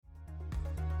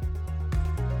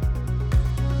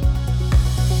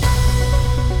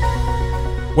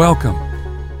Welcome.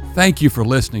 Thank you for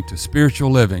listening to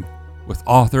Spiritual Living with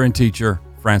author and teacher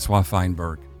Francois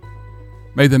Feinberg.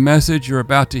 May the message you're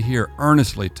about to hear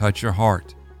earnestly touch your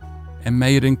heart, and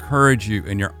may it encourage you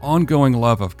in your ongoing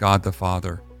love of God the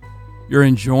Father, your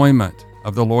enjoyment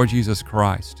of the Lord Jesus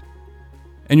Christ,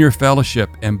 and your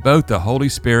fellowship in both the Holy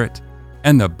Spirit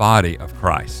and the body of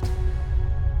Christ.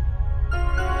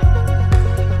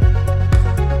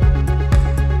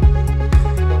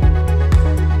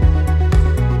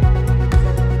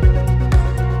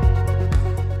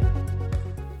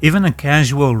 Even a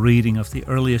casual reading of the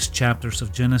earliest chapters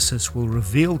of Genesis will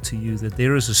reveal to you that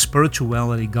there is a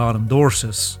spirituality God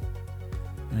endorses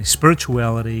and a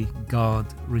spirituality God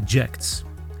rejects.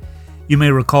 You may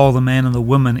recall the man and the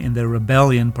woman in their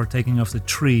rebellion partaking of the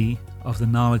tree of the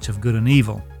knowledge of good and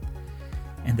evil,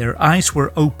 and their eyes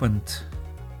were opened.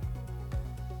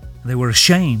 They were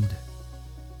ashamed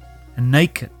and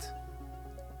naked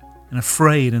and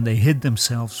afraid, and they hid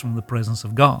themselves from the presence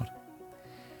of God.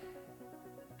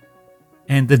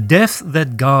 And the death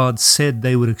that God said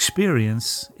they would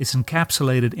experience is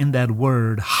encapsulated in that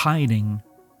word, hiding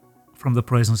from the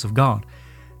presence of God.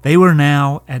 They were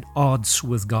now at odds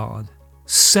with God,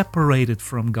 separated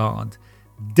from God,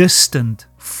 distant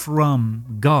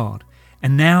from God.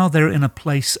 And now they're in a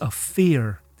place of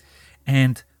fear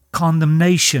and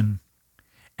condemnation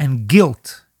and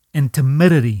guilt and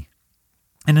timidity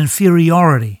and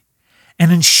inferiority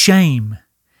and in shame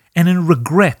and in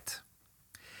regret.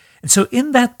 And so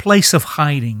in that place of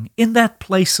hiding, in that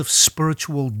place of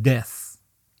spiritual death,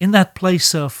 in that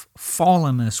place of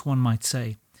fallenness, one might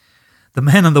say, the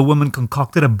man and the woman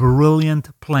concocted a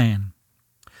brilliant plan.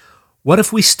 What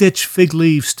if we stitch fig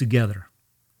leaves together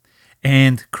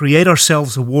and create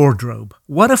ourselves a wardrobe?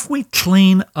 What if we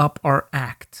clean up our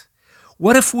act?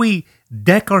 What if we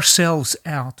deck ourselves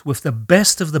out with the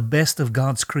best of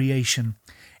God's creation?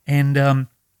 And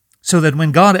so that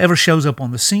when God ever shows up on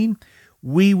the scene,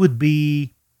 we would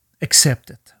be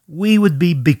accepted. We would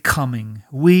be becoming.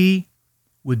 We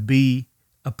would be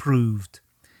approved.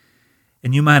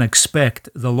 And you might expect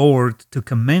the Lord to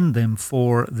commend them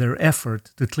for their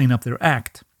effort to clean up their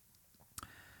act.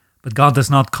 But God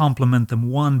does not compliment them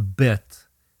one bit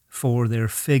for their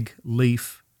fig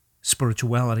leaf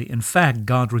spirituality. In fact,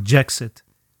 God rejects it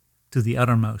to the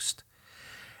uttermost.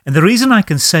 And the reason I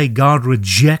can say God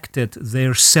rejected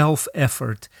their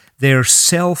self-effort, their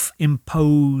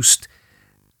self-imposed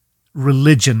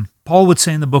religion, Paul would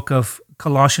say in the book of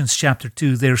Colossians chapter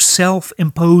 2, their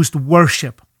self-imposed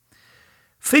worship.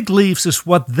 Fig leaves is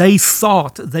what they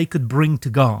thought they could bring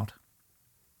to God.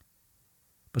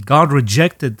 But God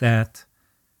rejected that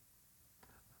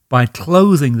by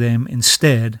clothing them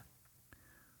instead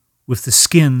with the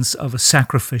skins of a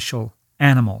sacrificial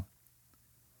animal.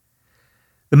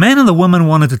 The man and the woman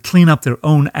wanted to clean up their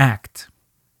own act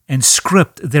and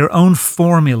script their own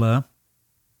formula,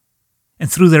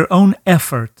 and through their own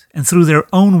effort and through their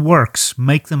own works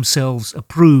make themselves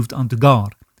approved unto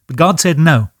God. But God said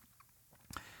no.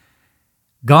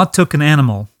 God took an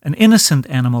animal, an innocent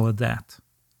animal at that,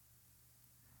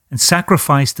 and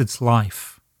sacrificed its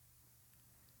life.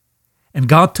 And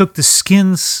God took the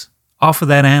skins off of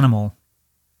that animal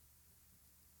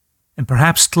and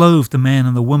perhaps clothed the man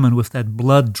and the woman with that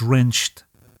blood-drenched,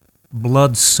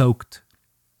 blood-soaked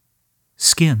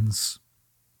skins.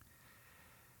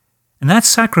 And that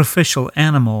sacrificial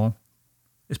animal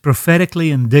is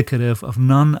prophetically indicative of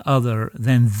none other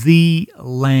than the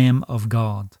Lamb of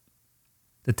God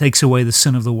that takes away the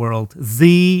sin of the world,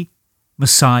 the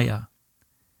Messiah,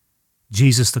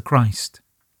 Jesus the Christ.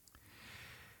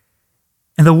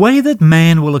 And the way that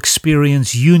man will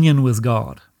experience union with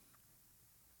God,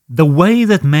 the way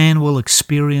that man will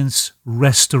experience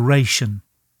restoration,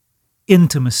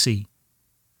 intimacy,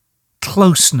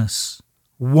 closeness,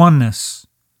 oneness,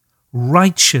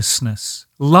 righteousness,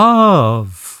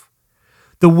 love,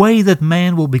 the way that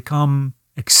man will become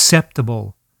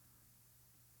acceptable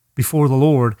before the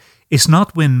Lord is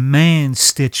not when man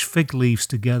stitches fig leaves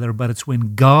together, but it's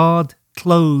when God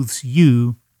clothes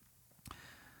you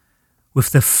with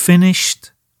the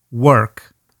finished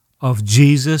work of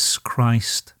Jesus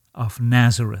Christ of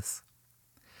Nazareth.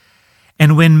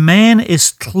 And when man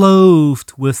is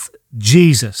clothed with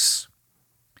Jesus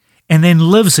and then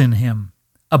lives in him,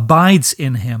 abides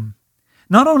in him,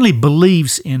 not only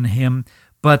believes in him,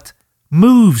 but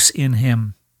moves in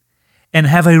him and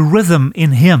have a rhythm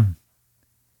in him.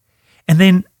 And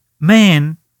then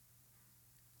man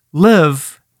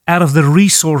live out of the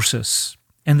resources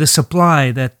and the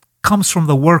supply that comes from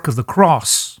the work of the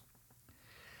cross.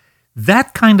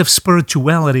 That kind of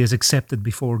spirituality is accepted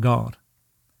before God.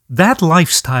 That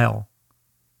lifestyle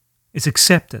is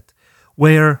accepted,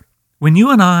 where when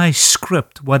you and I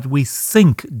script what we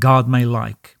think God may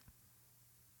like,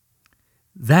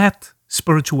 that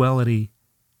spirituality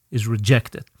is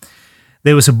rejected.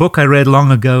 There was a book I read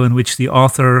long ago in which the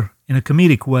author, in a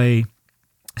comedic way,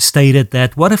 stated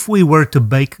that what if we were to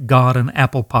bake God an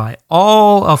apple pie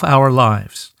all of our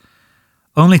lives,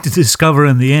 only to discover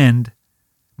in the end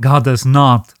God does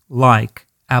not like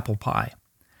apple pie.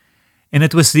 And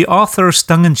it was the author's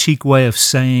tongue-in-cheek way of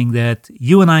saying that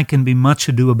you and I can be much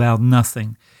ado about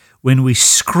nothing when we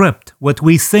script what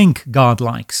we think God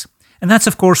likes. And that's,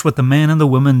 of course, what the man and the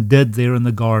woman did there in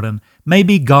the garden.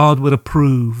 Maybe God would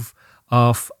approve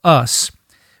of us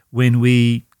when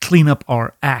we clean up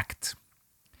our act.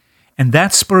 And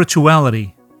that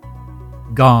spirituality,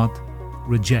 God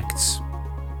rejects.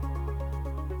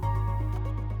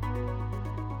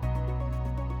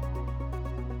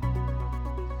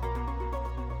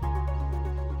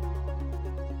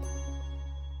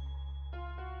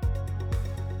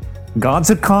 God's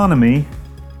economy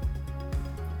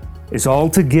is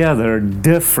altogether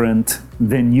different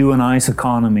than you and I's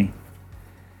economy.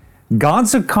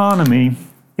 God's economy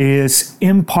is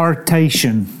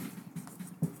impartation.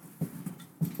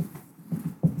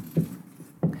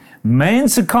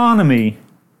 Man's economy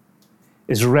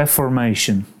is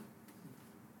reformation.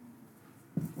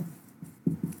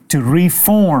 To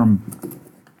reform.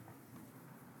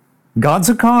 God's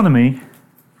economy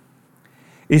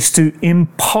is to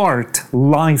impart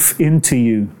life into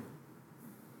you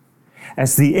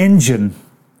as the engine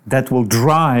that will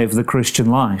drive the Christian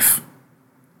life.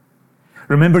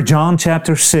 Remember John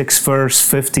chapter 6, verse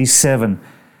 57.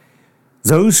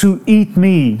 Those who eat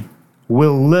me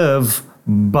will live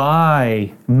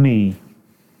by me.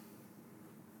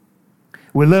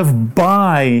 We live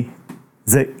by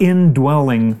the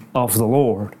indwelling of the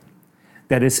Lord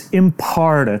that is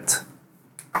imparted.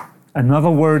 Another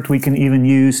word we can even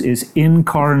use is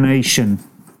incarnation.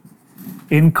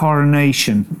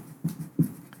 Incarnation.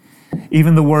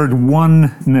 Even the word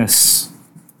oneness.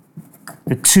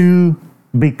 The two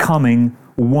becoming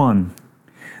one.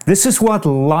 This is what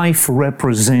life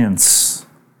represents.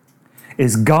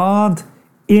 Is God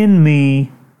in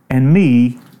me and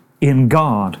me in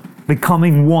God,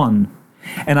 becoming one.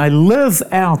 And I live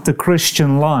out the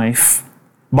Christian life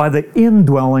by the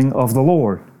indwelling of the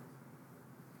Lord.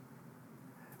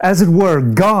 As it were,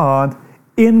 God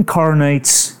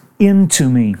incarnates into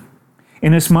me.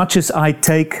 Inasmuch as I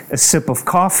take a sip of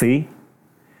coffee,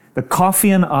 the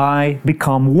coffee and I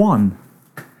become one.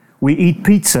 We eat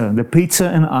pizza, the pizza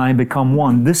and I become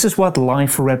one. This is what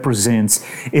life represents.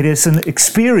 It is an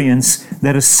experience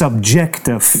that is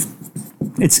subjective.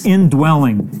 It's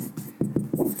indwelling.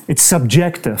 It's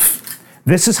subjective.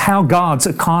 This is how God's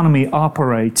economy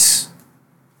operates.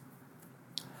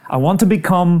 I want to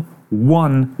become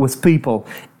one with people,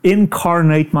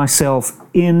 incarnate myself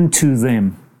into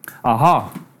them.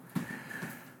 Aha!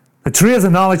 The tree of the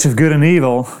knowledge of good and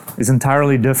evil is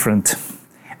entirely different.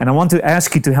 And I want to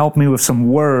ask you to help me with some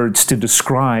words to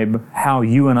describe how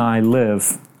you and I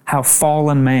live, how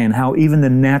fallen man, how even the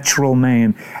natural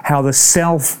man, how the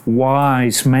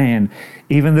self-wise man,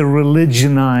 even the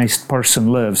religionized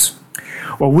person lives.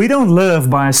 Well, we don't live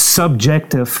by a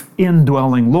subjective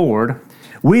indwelling Lord.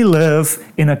 We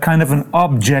live in a kind of an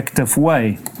objective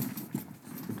way.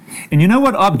 And you know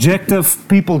what objective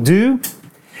people do?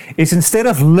 Is instead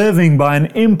of living by an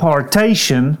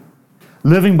impartation,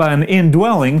 living by an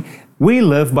indwelling, we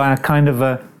live by a kind of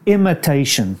a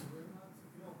imitation.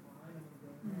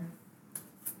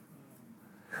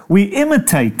 We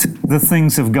imitate the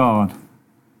things of God.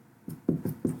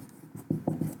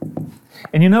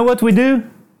 And you know what we do?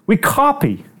 We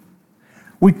copy.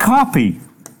 We copy.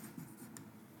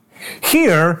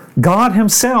 Here, God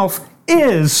Himself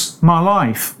is my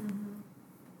life.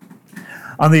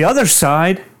 On the other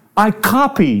side, I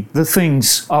copy the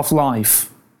things of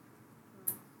life.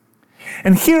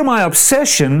 And here my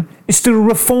obsession is to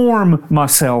reform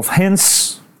myself,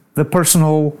 hence the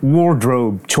personal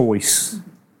wardrobe choice.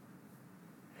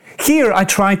 Here I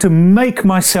try to make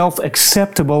myself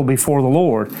acceptable before the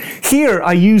Lord. Here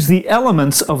I use the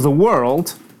elements of the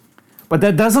world, but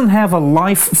that doesn't have a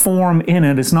life form in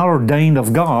it. It's not ordained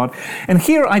of God. And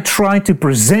here I try to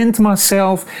present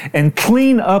myself and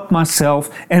clean up myself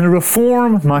and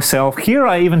reform myself. Here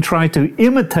I even try to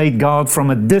imitate God from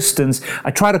a distance.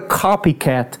 I try to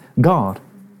copycat God.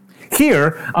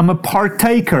 Here I'm a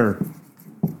partaker.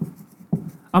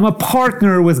 I'm a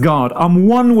partner with God. I'm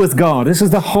one with God. This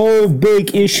is the whole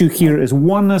big issue here, is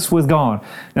oneness with God.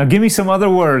 Now give me some other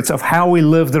words of how we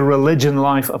live the religion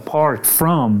life apart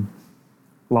from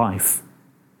life.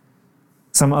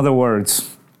 Some other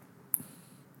words.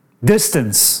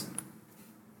 distance,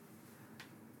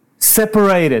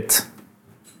 separated,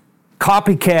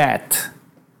 copycat,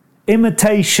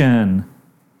 imitation.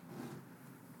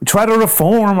 We try to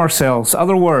reform ourselves.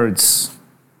 Other words.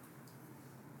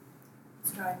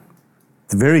 Striving.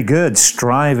 Very good.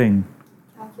 Striving.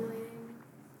 Calculating.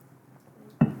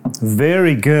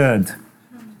 Very good.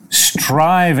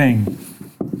 Striving.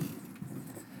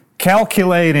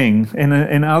 Calculating.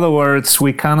 In other words,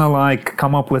 we kind of like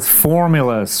come up with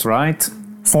formulas, right?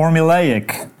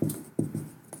 Formulaic.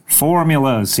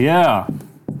 Formulas, yeah.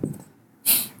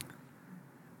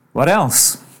 What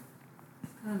else?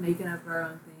 Kind of making up our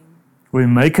own thing. We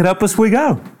make it up as we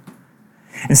go.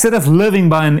 Instead of living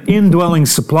by an indwelling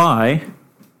supply,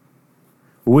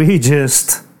 we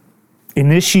just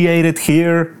initiate it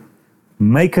here,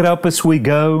 make it up as we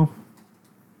go.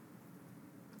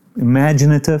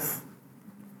 Imaginative.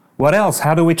 What else?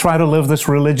 How do we try to live this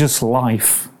religious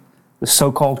life, the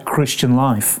so-called Christian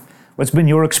life? What's been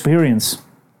your experience?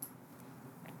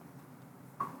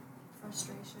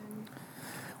 Frustration.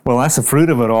 Well, that's the fruit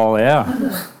of it all,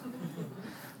 yeah.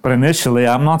 But initially,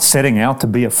 I'm not setting out to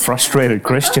be a frustrated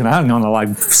Christian. I'm going to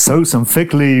like sew some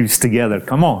fig leaves together.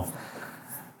 Come on.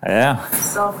 Yeah.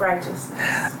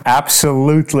 Self-righteousness.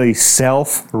 Absolutely.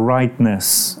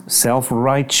 Self-rightness.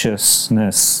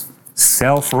 Self-righteousness.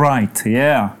 Self-right.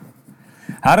 Yeah.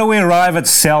 How do we arrive at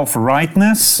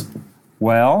self-rightness?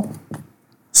 Well,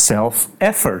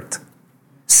 self-effort.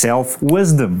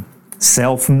 Self-wisdom.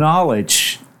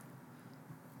 Self-knowledge.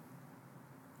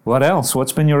 What else?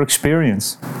 What's been your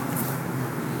experience? I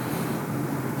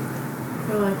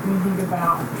feel like when you think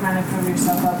about trying to cover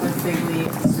yourself up with fig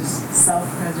leaves, it's just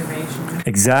self-preservation.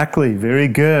 Exactly. Very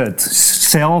good.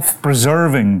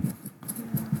 Self-preserving.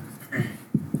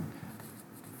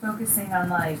 Focusing on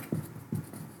like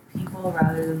people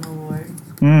rather than the Lord.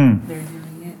 They're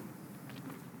doing it.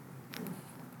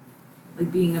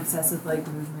 Like being obsessed with like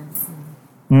movements and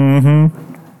like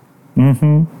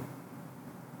that.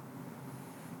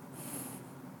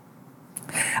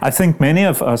 I think many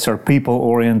of us are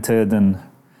people-oriented and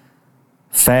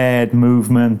fad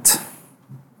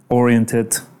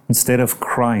movement-oriented instead of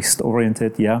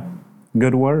Christ-oriented. Yeah,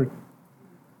 good word.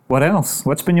 What else?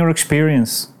 What's been your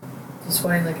experience? Just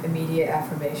wanting like immediate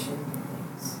affirmation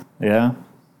things. Yeah.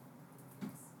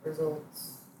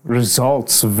 Results.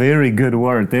 Results. Very good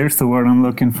word. There's the word I'm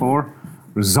looking for.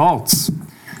 Results.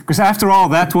 Because after all,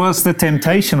 that was the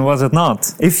temptation, was it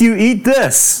not? If you eat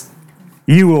this,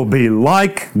 you will be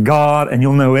like God and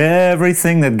you'll know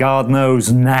everything that God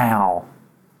knows now.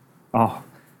 Oh,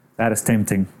 that is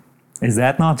tempting. Is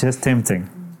that not just tempting?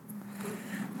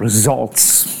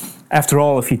 Results. After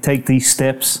all, if you take these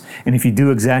steps and if you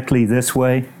do exactly this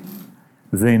way,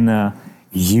 then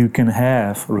you can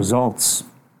have results.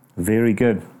 Very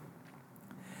good.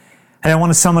 Hey, I want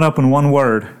to sum it up in one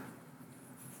word.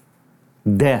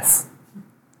 Death.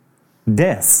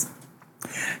 Death.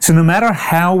 So no matter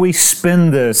how we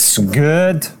spin this,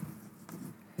 good,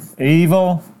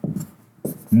 evil,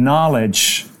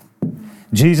 knowledge,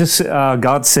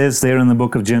 God says there in the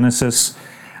book of Genesis,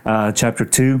 chapter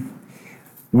 2,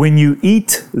 when you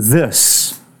eat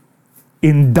this,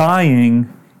 in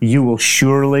dying, you will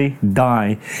surely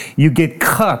die. You get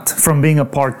cut from being a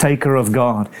partaker of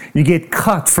God. You get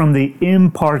cut from the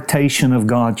impartation of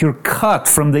God. You're cut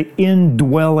from the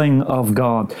indwelling of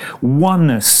God.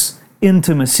 Oneness,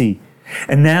 intimacy.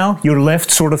 And now you're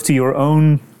left sort of to your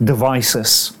own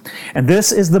devices. And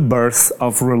this is the birth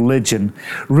of religion.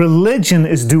 Religion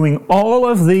is doing all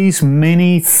of these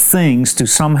many things to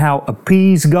somehow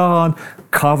appease God,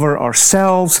 cover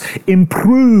ourselves,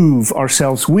 improve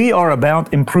ourselves. We are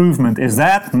about improvement. Is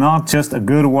that not just a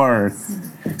good word?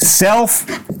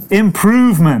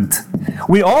 Self-improvement.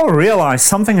 We all realize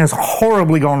something has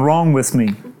horribly gone wrong with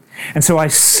me. And so I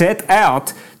set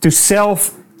out to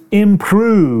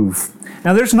self-improve.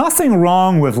 Now, there's nothing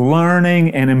wrong with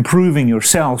learning and improving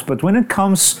yourselves, but when it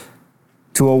comes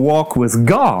to a walk with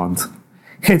God,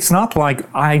 it's not like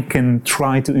I can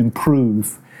try to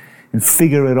improve and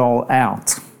figure it all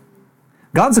out.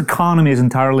 God's economy is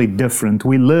entirely different.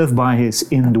 We live by His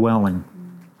indwelling.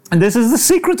 And this is the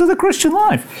secret of the Christian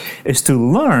life, is to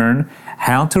learn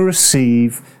how to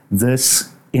receive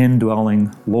this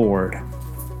indwelling Lord.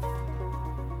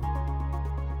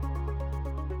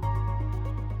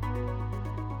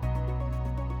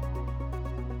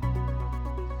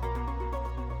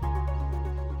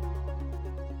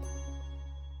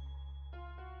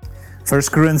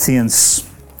 First Corinthians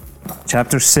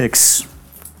chapter 6,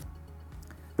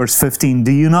 verse 15.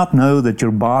 Do you not know that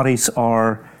your bodies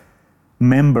are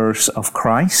members of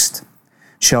Christ?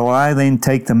 Shall I then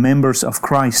take the members of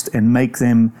Christ and make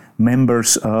them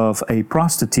members of a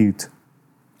prostitute?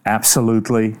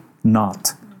 Absolutely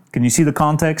not. Can you see the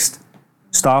context?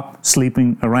 Stop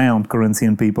sleeping around,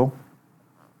 Corinthian people.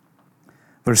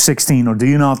 Verse 16, or do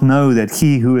you not know that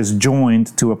he who is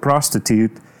joined to a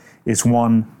prostitute is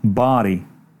one body?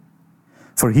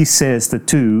 For he says the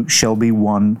two shall be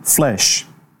one flesh.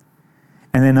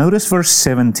 And then notice verse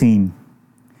 17.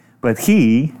 But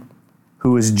he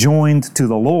who is joined to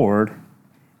the Lord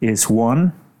is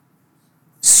one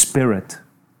spirit.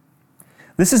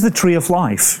 This is the tree of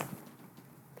life.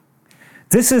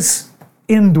 This is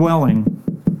indwelling.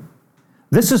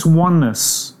 This is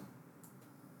oneness.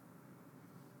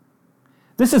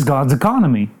 This is God's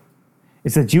economy.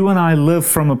 It's that you and I live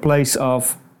from a place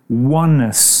of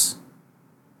oneness.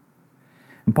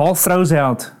 And Paul throws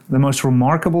out the most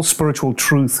remarkable spiritual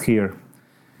truth here.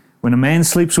 When a man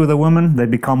sleeps with a woman, they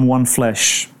become one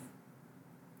flesh.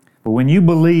 But when you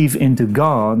believe into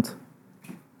God,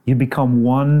 you become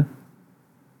one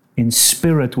in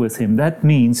spirit with Him. That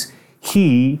means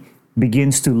He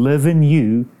begins to live in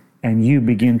you and you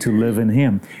begin to live in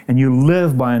Him. And you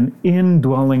live by an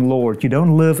indwelling Lord. You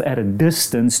don't live at a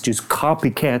distance just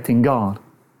copycatting God,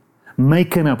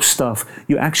 making up stuff.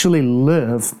 You actually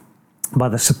live by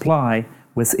the supply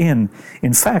within.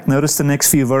 In fact, notice the next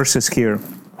few verses here.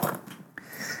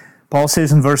 Paul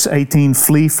says in verse 18,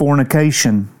 flee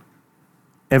fornication.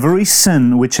 Every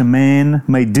sin which a man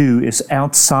may do is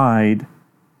outside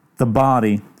the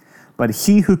body, but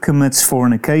he who commits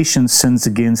fornication sins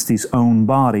against his own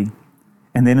body.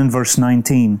 And then in verse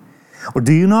 19, or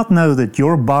do you not know that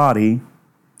your body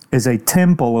is a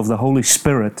temple of the Holy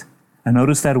Spirit? And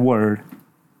notice that word,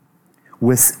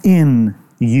 within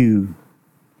you.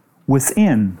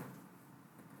 Within,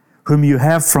 whom you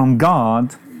have from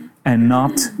God, and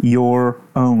not your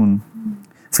own.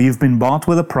 For you've been bought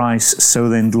with a price, so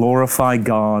then glorify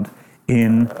God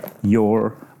in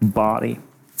your body.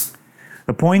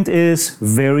 The point is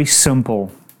very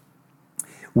simple.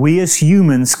 We as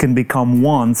humans can become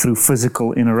one through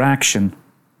physical interaction.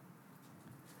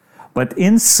 But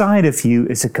inside of you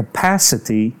is a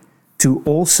capacity to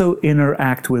also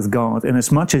interact with God. And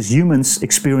as much as humans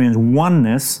experience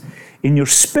oneness, in your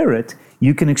spirit,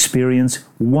 you can experience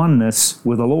oneness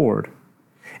with the Lord.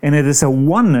 And it is a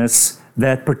oneness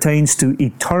that pertains to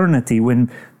eternity.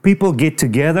 When people get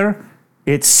together,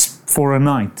 it's for a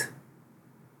night.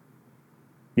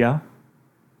 Yeah?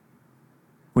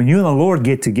 When you and the Lord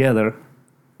get together,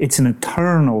 it's an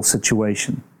eternal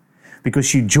situation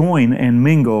because you join and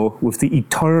mingle with the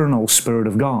eternal Spirit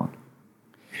of God.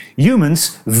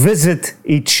 Humans visit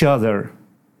each other.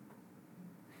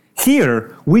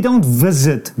 Here, we don't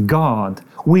visit God.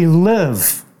 We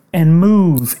live and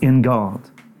move in God.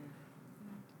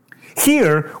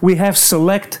 Here, we have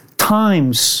select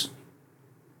times,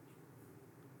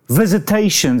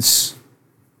 visitations,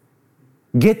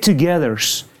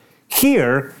 get-togethers.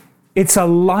 Here, it's a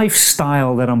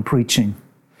lifestyle that I'm preaching.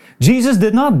 Jesus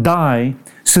did not die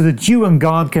so that you and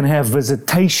God can have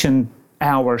visitation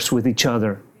hours with each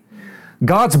other.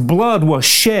 God's blood was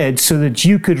shed so that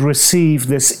you could receive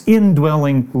this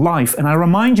indwelling life. And I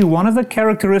remind you, one of the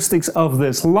characteristics of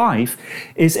this life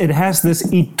is it has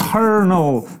this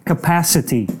eternal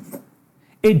capacity.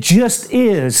 It just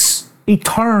is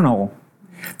eternal.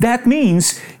 That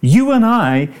means you and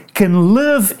I can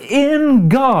live in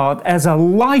God as a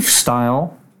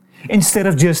lifestyle instead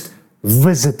of just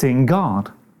visiting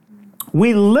God.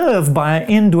 We live by an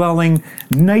indwelling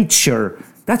nature.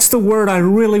 That's the word I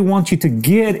really want you to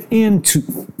get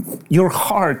into your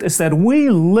heart, is that we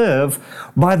live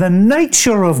by the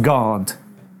nature of God.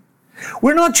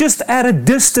 We're not just at a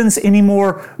distance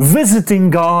anymore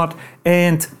visiting God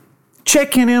and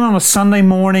checking in on a Sunday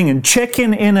morning and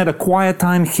checking in at a quiet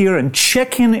time here and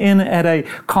checking in at a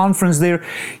conference there.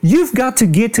 You've got to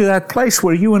get to that place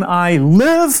where you and I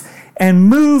live and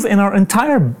move, and our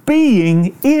entire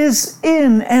being is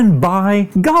in and by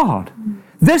God.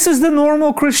 This is the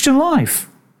normal Christian life.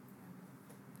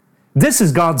 This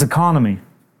is God's economy.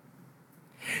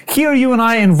 Here you and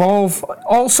I involve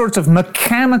all sorts of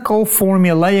mechanical,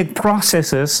 formulaic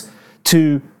processes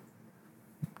to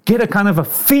get a kind of a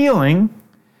feeling.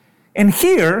 And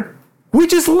here, we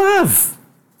just live.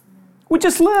 We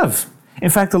just live. In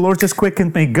fact, the Lord just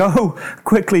quickened me. Go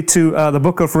quickly to the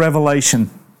book of Revelation.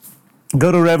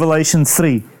 Go to Revelation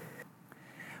 3.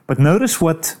 But notice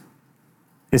what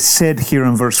is said here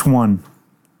in verse 1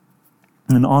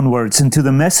 and onwards. And to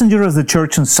the messenger of the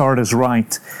church in Sardis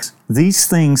write, these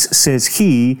things says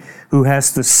he who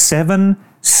has the 7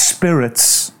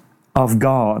 spirits of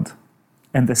God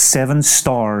and the 7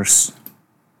 stars.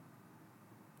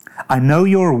 I know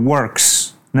your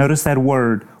works. Notice that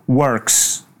word,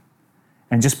 works.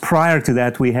 And just prior to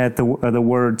that, we had the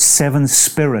word seven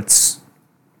spirits.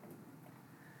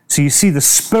 So you see the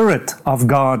Spirit of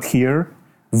God here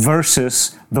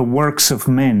versus the works of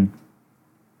men.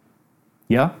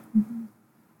 Yeah?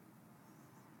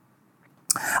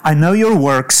 I know your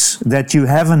works, that you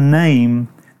have a name,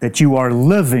 that you are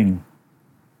living.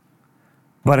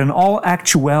 But in all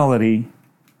actuality,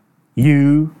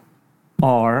 you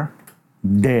are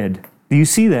dead. Do you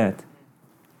see that?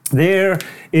 There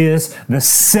is the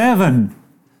seven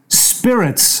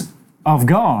spirits of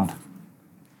God.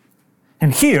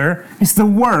 And here is the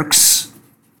works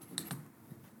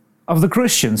of the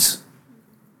Christians.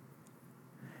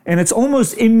 And it's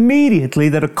almost immediately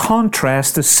that a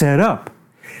contrast is set up.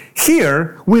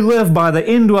 Here we live by the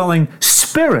indwelling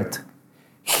Spirit.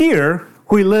 Here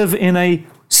we live in a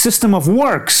system of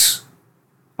works,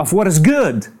 of what is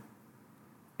good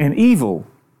and evil.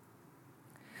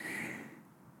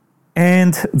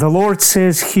 And the Lord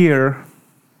says here,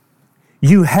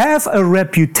 you have a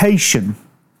reputation.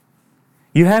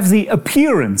 You have the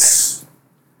appearance.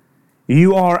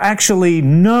 You are actually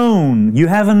known. You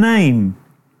have a name.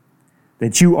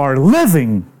 That you are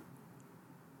living.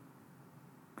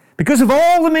 Because of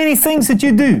all the many things that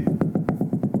you do.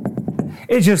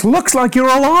 It just looks like you're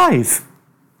alive.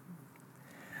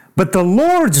 But the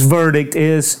Lord's verdict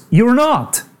is, you're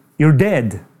not. You're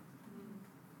dead.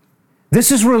 This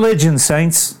is religion,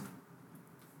 saints,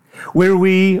 where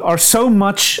we are so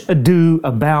much ado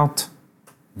about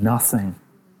nothing.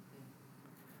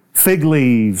 Fig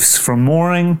leaves from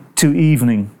morning to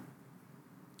evening.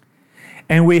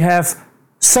 And we have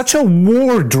such a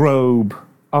wardrobe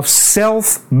of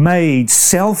self-made,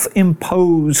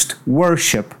 self-imposed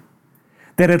worship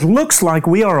that it looks like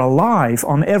we are alive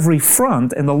on every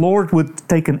front, and the Lord would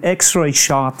take an X-ray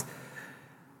shot,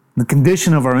 the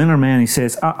condition of our inner man. He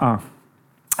says, I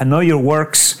know your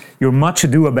works, you're much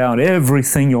ado about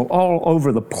everything, you're all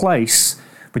over the place,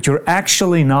 but you're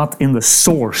actually not in the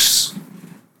source.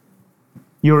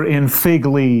 You're in fig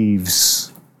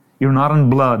leaves. You're not in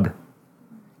blood.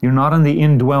 You're not in the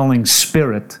indwelling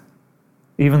Spirit,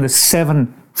 even the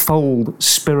sevenfold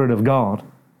Spirit of God.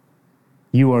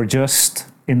 You are just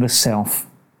in the self.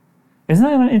 Isn't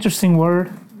that an interesting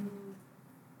word?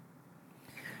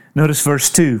 Notice verse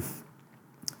 2.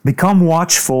 Become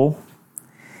watchful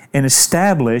and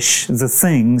establish the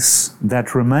things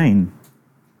that remain,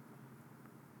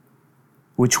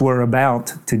 which were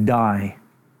about to die.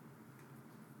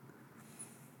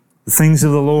 The things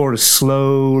of the Lord are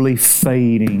slowly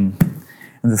fading,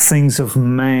 and the things of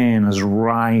man is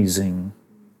rising.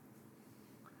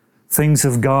 Things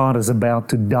of God is about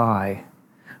to die.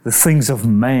 The things of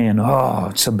man,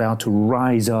 it's about to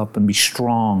rise up and be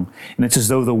strong. And it's as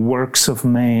though the works of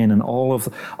man and all of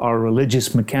our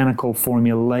religious, mechanical,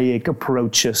 formulaic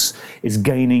approaches is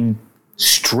gaining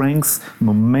strength,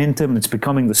 momentum. It's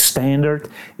becoming the standard.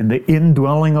 And the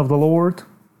indwelling of the Lord,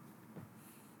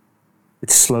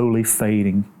 it's slowly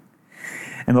fading.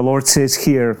 And the Lord says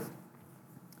here,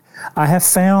 I have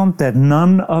found that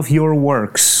none of your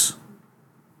works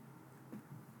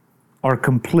are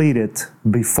completed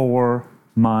before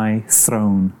my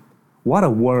throne. What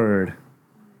a word.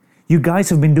 You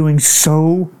guys have been doing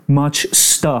so much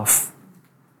stuff,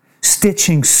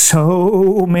 stitching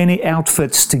so many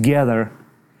outfits together,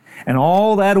 and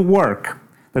all that work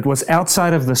that was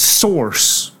outside of the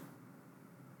source,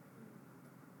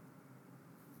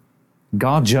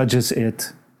 God judges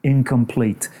it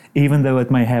incomplete, even though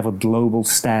it may have a global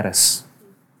status.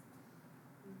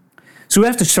 So we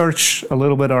have to search a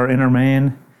little bit our inner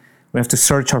man. We have to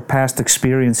search our past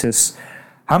experiences.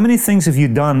 How many things have you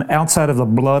done outside of the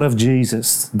blood of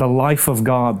Jesus, the life of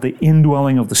God, the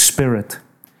indwelling of the Spirit?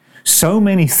 So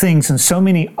many things and so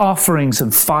many offerings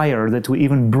and fire that we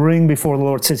even bring before the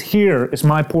Lord. Says, here is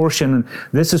my portion, and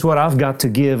this is what I've got to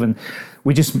give. And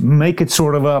we just make it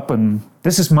sort of up, and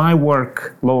this is my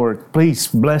work, Lord. Please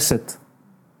bless it.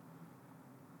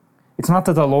 It's not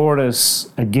that the Lord is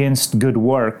against good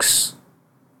works,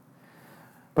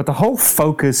 but the whole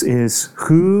focus is,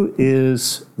 who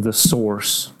is the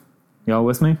source? Y'all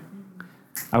with me?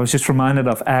 I was just reminded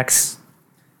of Acts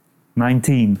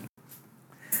 19.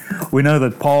 We know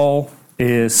that Paul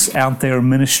is out there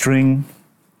ministering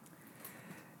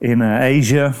in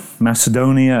Asia,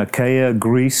 Macedonia, Achaia,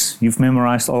 Greece. You've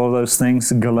memorized all of those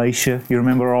things. Galatia, you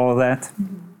remember all of that?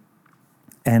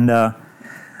 And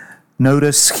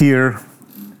notice here,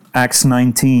 Acts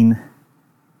 19,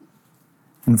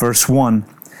 in verse 1.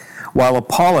 While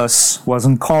Apollos was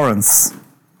in Corinth,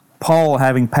 Paul,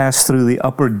 having passed through the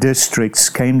upper districts,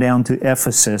 came down to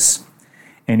Ephesus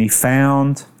and he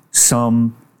found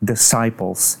some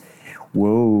disciples.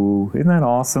 Whoa, isn't that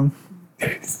awesome?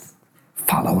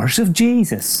 Followers of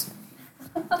Jesus.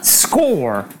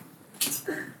 Score!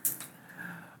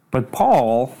 But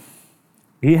Paul,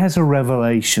 he has a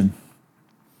revelation.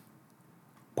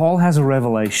 Paul has a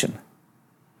revelation.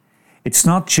 It's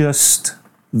not just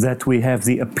that we have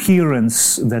the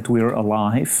appearance that we're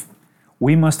alive.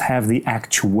 We must have the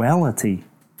actuality,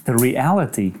 the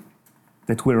reality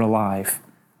that we're alive.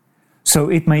 So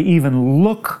it may even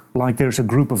look like there's a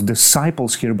group of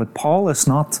disciples here, but Paul is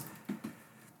not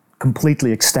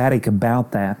completely ecstatic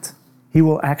about that. He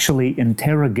will actually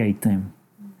interrogate them.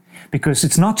 Because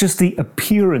it's not just the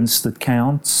appearance that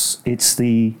counts, it's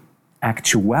the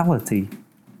actuality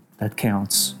that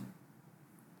counts.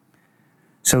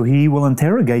 So he will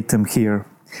interrogate them here.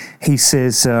 He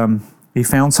says, he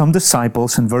found some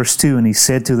disciples in verse 2, and he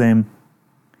said to them,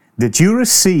 "Did you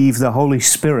receive the Holy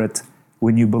Spirit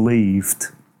when you believed?"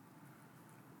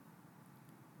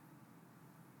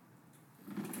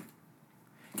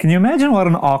 Can you imagine what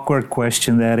an awkward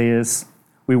question that is?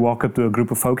 We walk up to a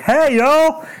group of folk, "Hey,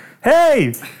 y'all!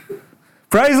 Hey!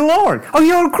 Praise the Lord! Oh,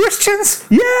 you're Christians?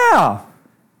 Yeah!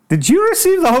 Did you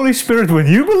receive the Holy Spirit when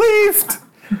you believed?"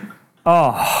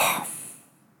 Oh,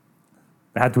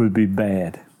 that would be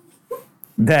bad.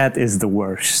 That is the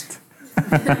worst.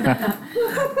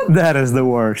 That is the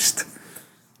worst.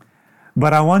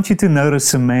 But I want you to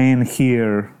notice a man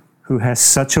here who has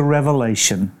such a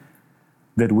revelation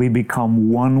that we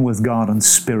become one with God in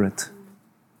spirit.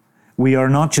 We are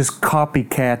not just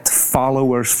copycat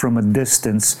followers from a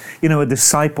distance. You know, a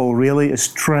disciple really is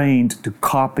trained to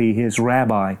copy his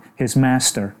rabbi, his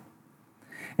master.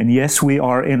 And yes, we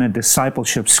are in a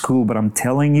discipleship school, but I'm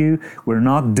telling you, we're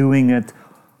not doing it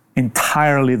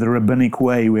entirely the rabbinic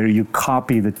way where you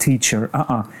copy the teacher.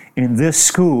 In this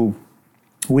school,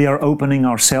 we are opening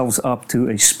ourselves up to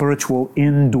a spiritual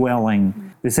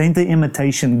indwelling. This ain't the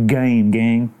imitation game,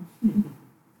 gang.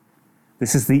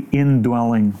 This is the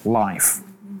indwelling life.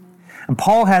 And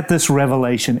Paul had this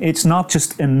revelation. It's not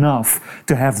just enough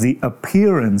to have the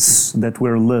appearance that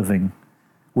we're living.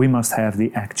 We must have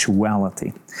the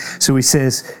actuality. So he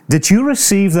says, "Did you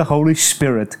receive the Holy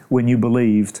Spirit when you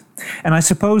believed?" And I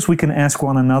suppose we can ask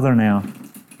one another now.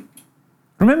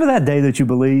 Remember that day that you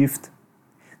believed?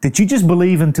 Did you just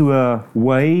believe into a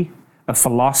way, a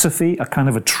philosophy, a kind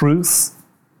of a truth?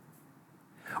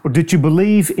 Or did you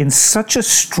believe in such a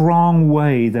strong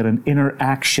way that an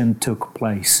interaction took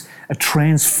place, a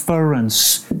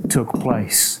transference took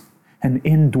place, an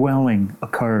indwelling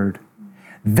occurred?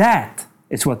 That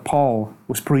is what Paul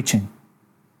was preaching.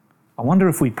 I wonder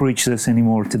if we preach this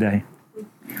anymore today.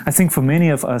 I think for many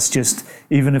of us, just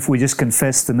even if we just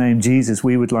confess the name Jesus,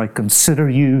 we would like consider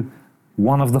you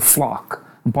one of the flock.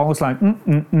 And Paul was like,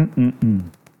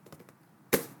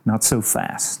 not so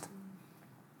fast.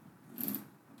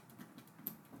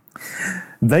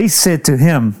 They said to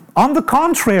him, "On the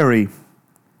contrary,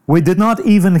 we did not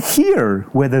even hear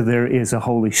whether there is a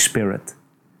Holy Spirit."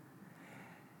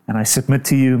 And I submit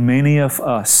to you, many of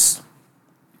us,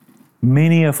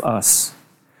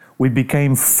 we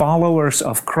became followers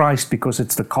of Christ because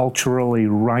it's the culturally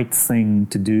right thing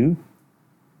to do.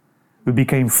 We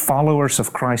became followers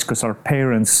of Christ because our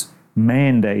parents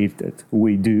mandated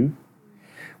we do.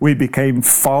 We became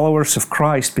followers of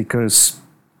Christ because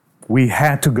we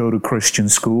had to go to Christian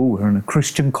school. We're in a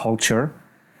Christian culture.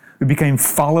 We became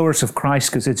followers of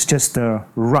Christ because it's just the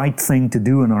right thing to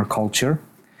do in our culture.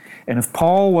 And if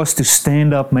Paul was to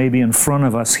stand up maybe in front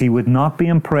of us, he would not be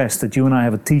impressed that you and I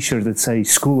have a t-shirt that says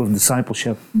School of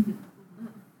Discipleship.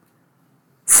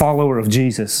 Follower of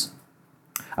Jesus.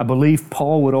 I believe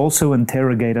Paul would also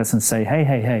interrogate us and say,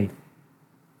 hey,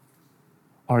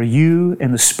 are you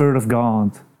and the Spirit of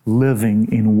God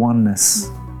living in oneness?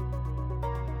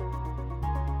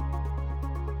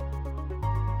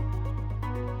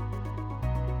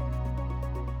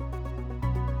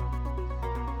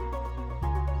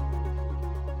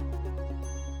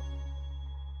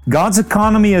 God's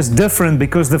economy is different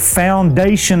because the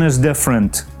foundation is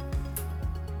different.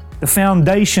 The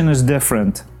foundation is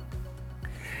different.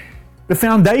 The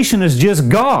foundation is just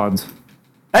God.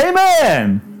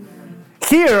 Amen!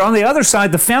 Here, on the other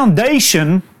side, the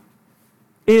foundation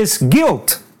is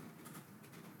guilt,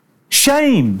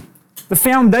 shame. The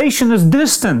foundation is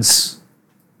distance.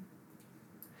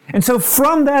 And so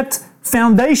from that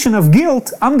foundation of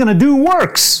guilt, I'm going to do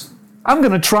works. I'm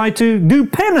going to try to do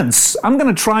penance. I'm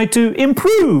going to try to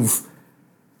improve.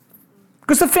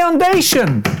 Because the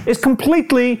foundation is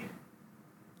completely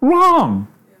wrong.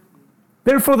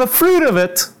 Therefore, the fruit of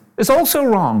it is also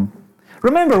wrong.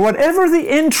 Remember, whatever the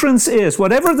entrance is,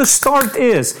 whatever the start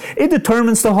is, it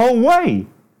determines the whole way.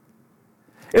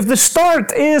 If the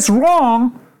start is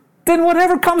wrong, then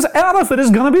whatever comes out of it is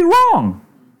going to be wrong.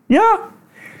 Yeah?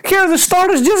 Here the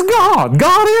start is just God.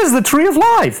 God is the tree of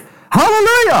life.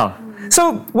 Hallelujah!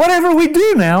 So whatever we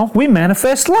do now, we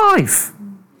manifest life.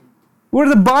 We're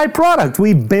the byproduct.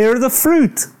 We bear the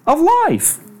fruit of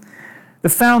life. The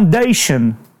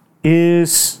foundation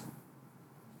is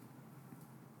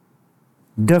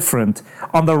different.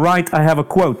 On the right, I have a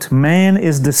quote. Man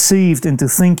is deceived into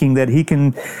thinking that he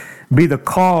can be the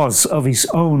cause of his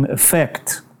own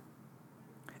effect.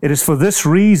 It is for this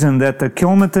reason that the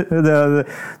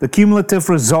cumulative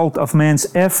result of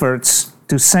man's efforts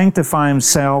to sanctify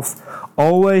himself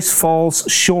always falls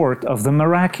short of the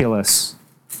miraculous.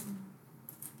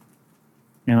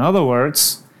 In other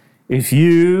words, if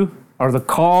you are the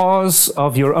cause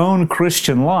of your own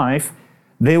Christian life,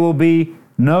 there will be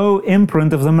no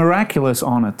imprint of the miraculous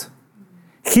on it.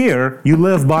 Here, you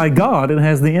live by God, and it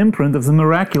has the imprint of the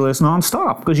miraculous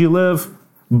nonstop, because you live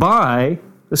by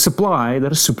the supply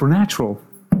that is supernatural.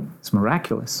 It's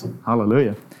miraculous.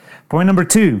 Hallelujah. Point number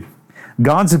 2.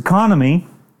 God's economy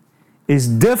is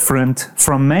different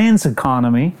from man's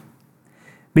economy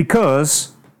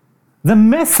because the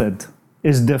method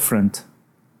is different.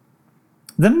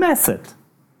 The method.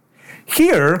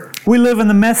 Here, we live in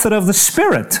the method of the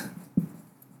Spirit.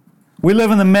 We live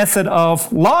in the method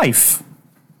of life.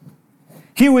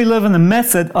 Here we live in the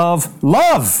method of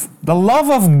love, the love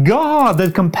of God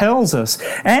that compels us.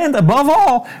 And above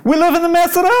all, we live in the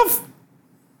method of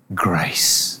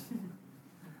grace.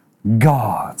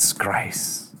 God's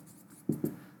grace.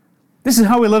 This is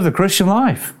how we live the Christian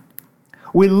life.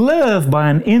 We live by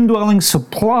an indwelling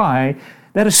supply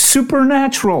that is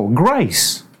supernatural,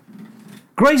 grace.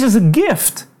 Grace is a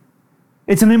gift.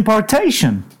 It's an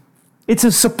impartation. It's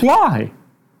a supply.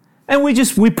 And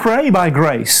we pray by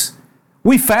grace.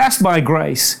 We fast by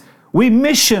grace. We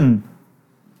mission,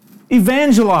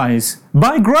 evangelize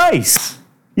by grace.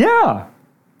 Yeah.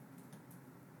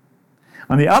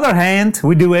 On the other hand,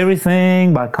 we do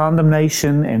everything by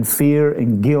condemnation and fear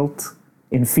and guilt,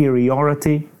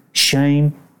 inferiority,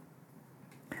 shame.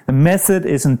 The method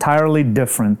is entirely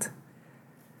different.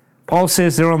 Paul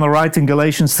says there on the right in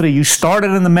Galatians 3, you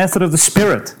started in the method of the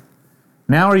Spirit.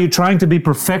 Now are you trying to be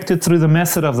perfected through the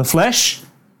method of the flesh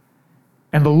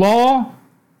and the law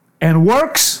and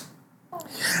works?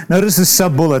 Notice the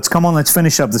sub-bullets. Come on, let's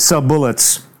finish up the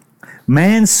sub-bullets.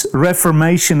 Man's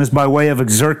reformation is by way of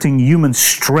exerting human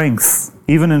strength,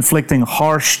 even inflicting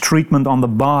harsh treatment on the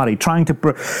body, trying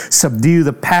to subdue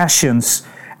the passions,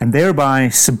 and thereby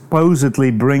supposedly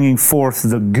bringing forth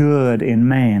the good in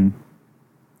man.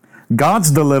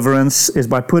 God's deliverance is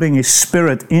by putting His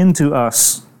Spirit into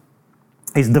us,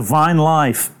 His divine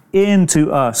life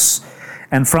into us.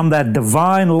 And from that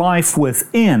divine life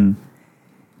within,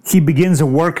 He begins a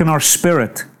work in our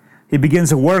spirit. He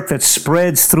begins a work that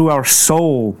spreads through our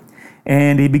soul.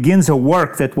 And He begins a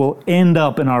work that will end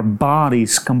up in our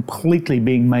bodies completely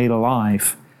being made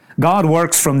alive. God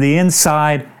works from the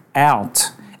inside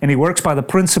out. And He works by the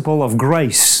principle of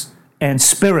grace and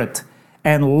spirit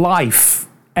and life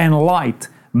and light.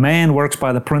 Man works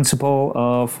by the principle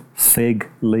of fig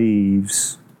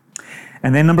leaves.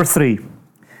 And then number 3,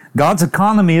 God's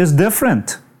economy is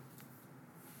different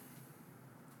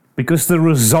because the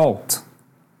result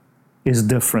is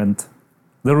different.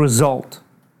 The result.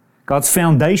 God's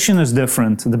foundation is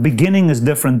different. The beginning is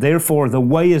different. Therefore, the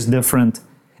way is different.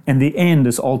 And the end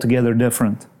is altogether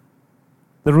different.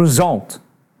 The result.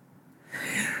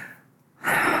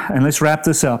 And let's wrap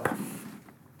this up.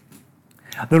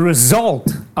 The result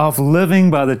of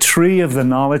living by the tree of the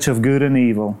knowledge of good and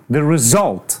evil. The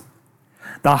result.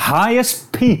 The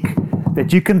highest peak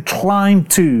that you can climb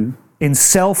to in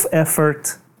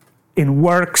self-effort, in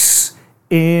works,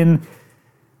 in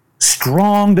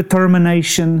strong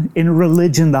determination, in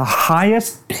religion, the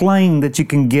highest plane that you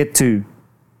can get to,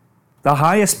 the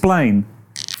highest plane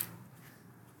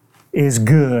is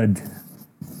good.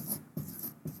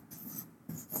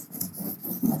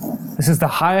 This is the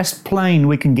highest plane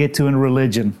we can get to in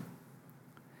religion.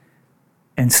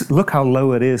 And look how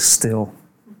low it is still.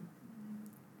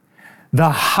 The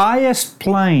highest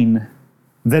plane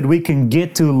that we can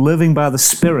get to living by the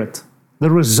Spirit, the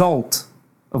result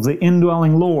of the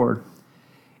indwelling Lord,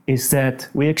 is that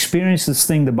we experience this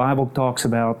thing the Bible talks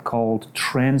about called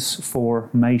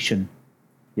transformation.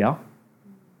 Yeah?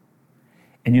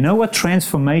 And you know what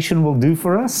transformation will do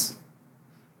for us?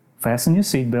 Fasten your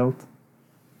seatbelt.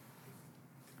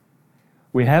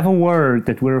 We have a word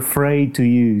that we're afraid to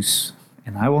use,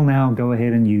 and I will now go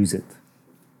ahead and use it.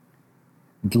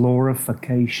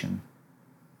 glorification.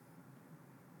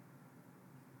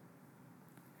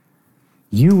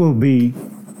 You will be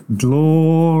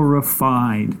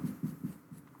glorified.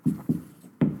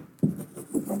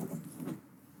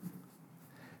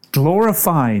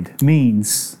 Glorified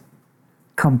means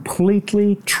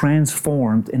completely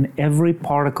transformed in every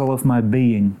particle of my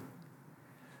being,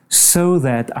 so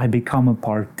that I become a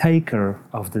partaker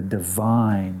of the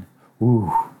divine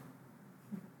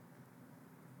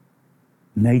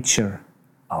nature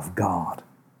of God.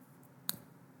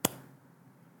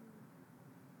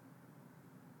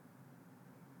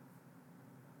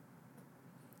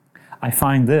 I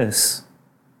find this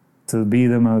to be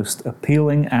the most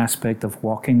appealing aspect of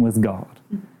walking with God,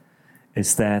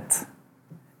 is that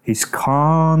He's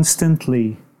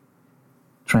constantly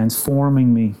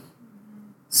transforming me,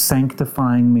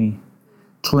 sanctifying me,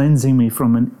 cleansing me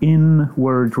from an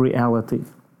inward reality,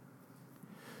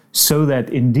 so that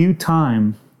in due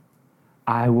time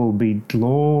I will be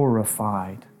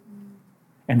glorified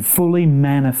and fully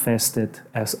manifested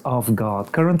as of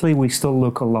God. Currently, we still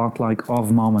look a lot like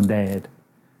of mom and dad,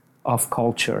 of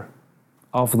culture,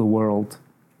 of the world.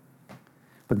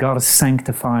 But God is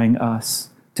sanctifying us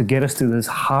to get us to this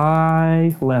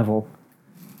high level,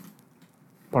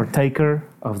 partaker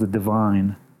of the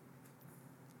divine,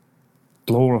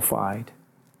 glorified.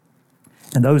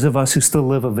 And those of us who still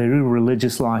live a very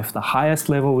religious life, the highest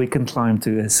level we can climb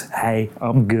to is, hey,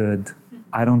 I'm good.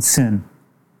 I don't sin.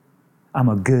 I'm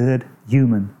a good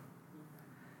human.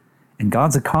 In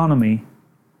God's economy,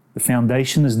 the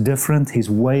foundation is different. His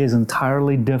way is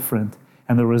entirely different.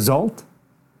 And the result,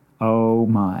 oh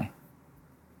my,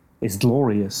 is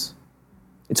glorious.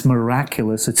 It's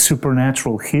miraculous. It's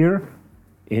supernatural. Here,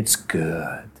 it's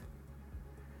good.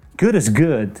 Good is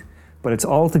good, but it's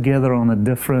altogether on a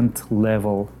different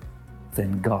level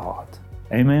than God.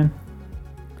 Amen?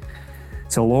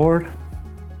 So, Lord,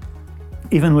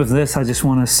 even with this, I just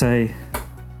want to say,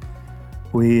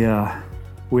 we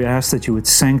ask that you would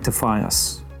sanctify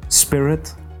us,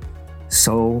 spirit,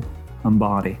 soul, and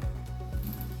body.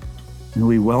 And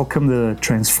we welcome the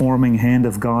transforming hand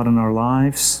of God in our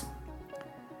lives.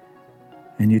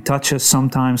 And you touch us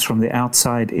sometimes from the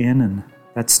outside in, and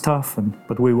that's tough,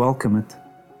 but we welcome it.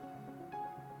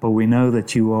 But we know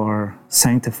that you are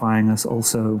sanctifying us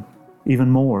also even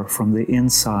more from the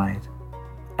inside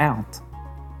out.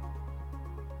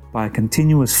 By a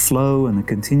continuous flow and a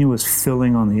continuous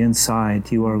filling on the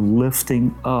inside, you are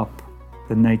lifting up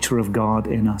the nature of God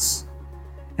in us.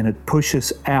 And it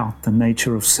pushes out the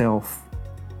nature of self,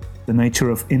 the nature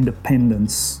of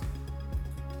independence,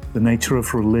 the nature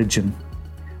of religion.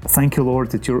 Thank you,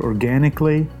 Lord, that you're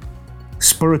organically,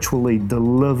 spiritually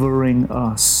delivering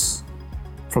us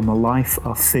from a life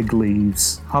of fig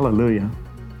leaves. Hallelujah.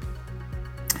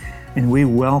 And we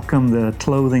welcome the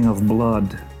clothing of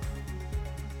blood,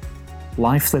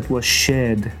 life that was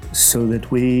shed so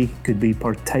that we could be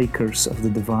partakers of the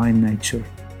divine nature.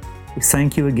 We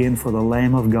thank you again for the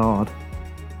Lamb of God,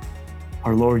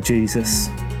 our Lord Jesus.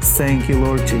 Thank you,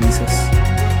 Lord Jesus.